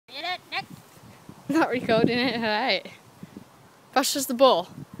Not recording it, alright. That's just the ball.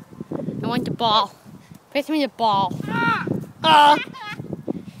 I want the ball. Get me the ball. Ah!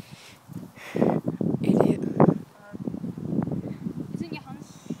 Idiot. Isn't your hands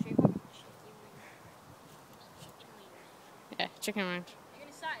shaped like a chicken wing? Yeah, chicken wings. Are you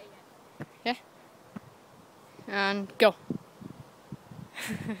going to start it again? Yeah. And go.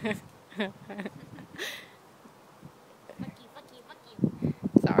 Fuck you.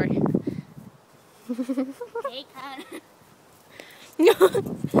 Sorry. Hey, Con.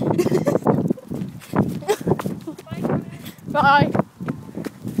 Bye.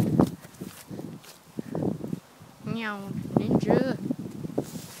 Meow, ninja.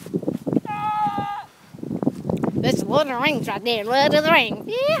 There's Lord of the Rings right there. Lord of the Rings.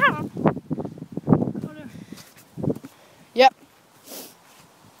 Yeah. Yep.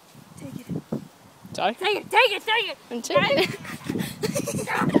 Take it. Sorry. Take it. I'm taking it.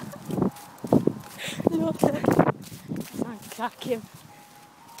 I'll crack him.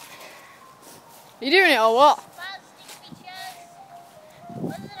 You doing it or what?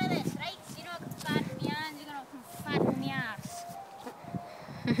 Listen to this, right? So you know what comes bad from your hands, you're going to come fat from your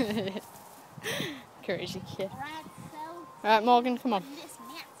ass. Crazy kid. Right, so... Right, Morgan, come on. This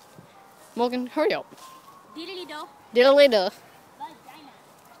mat. Morgan, hurry up. Diddly-do. Diddly-do. Vagina.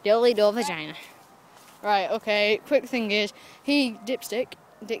 Diddly-do vagina. Right, okay, quick thing is, Dick,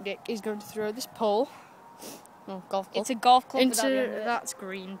 is going to throw this pole, golf club, It's a golf club into that's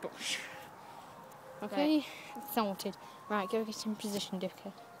green bush. Okay, sorted. Right, go get in position,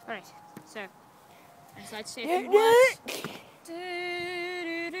 Dicker. Alright, so... I decided to say a few words.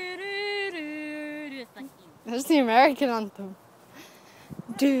 Thank you. That's the American anthem.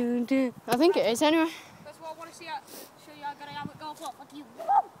 Do. I think it is anyway. That's what I want to see. Show you how good I am at golf. Fuck you.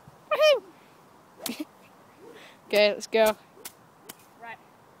 Okay, let's go. Right.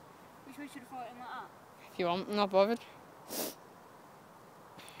 Which way should I throw it in like that? If you want, I'm not bothered.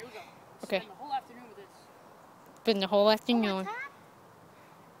 Here we go. Okay. Spend the whole afternoon with this. Been the whole afternoon. One.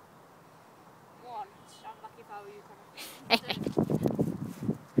 I'm lucky if I were you, Connor.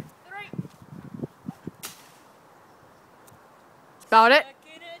 Three. That's about it.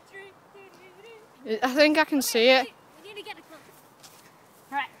 I think I can see it. We need to get the club.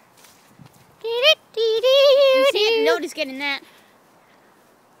 Alright. You You see it? Nobody's getting that.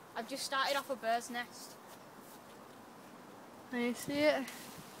 I've just started off a bird's nest. Can you see it?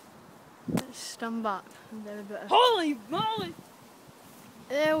 Let's stand back. Holy moly!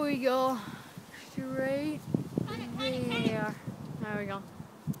 There we go. Straight there. There we go.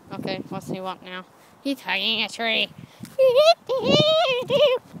 Okay, what's he want now? He's hugging a tree.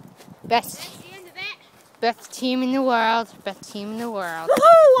 That's the end of that. Best team in the world. Best team in the world.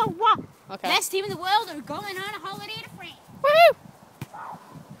 Okay. Best team in the world are going on a holiday to France. Woohoo!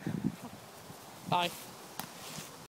 Bye.